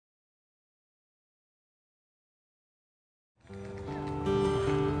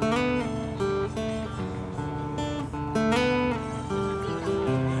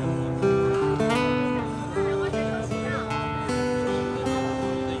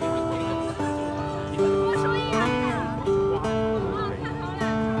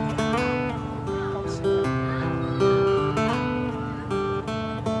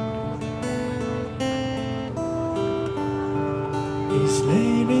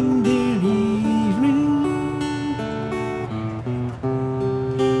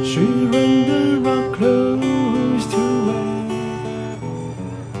when the rock close to where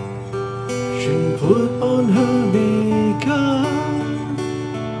she put on her makeup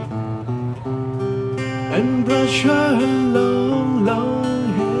and brush her long,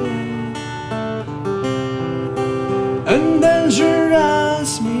 long hair, and then she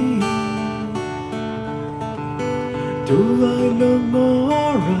asked me, do I look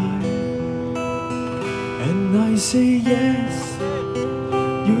alright? And I say yes,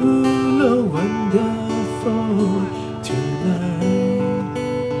 you look wonderful tonight.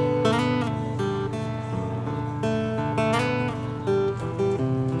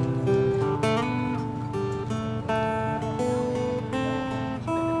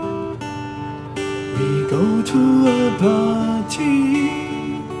 We go to a party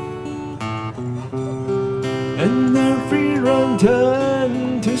and everyone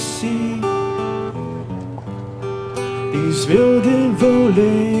turned to see this beautiful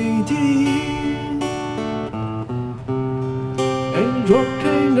lady and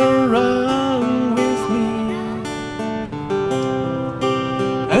walking around with me,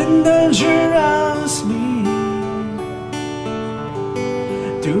 and then she asked me,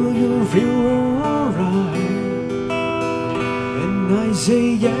 do you feel alright? And I say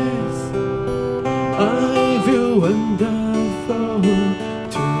yes, I feel wonderful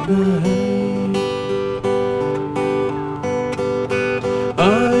tonight.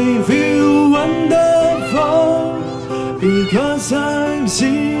 I feel wonderful because I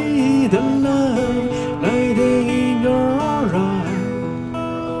see the love lighting in your eyes,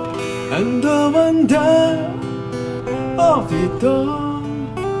 and the wonder of it all,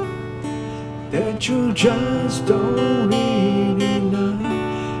 that you just don't really know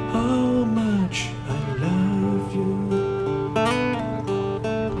how much I love you.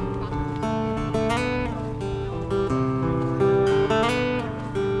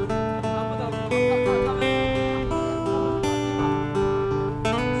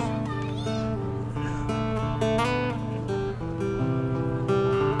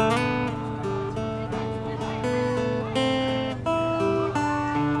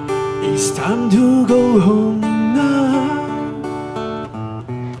 It's time to go home now,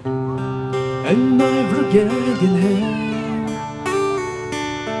 and I'm getting here.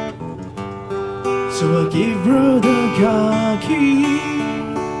 So I give her the car key,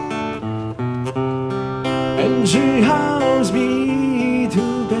 and she helps me to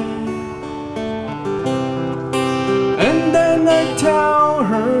bed, and then I tell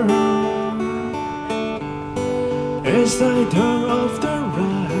her, as I turn off the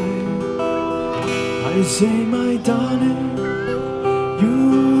ride, I say, my darling, you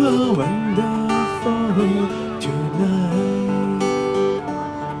are wonderful tonight.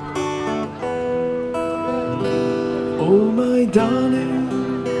 Oh, my darling,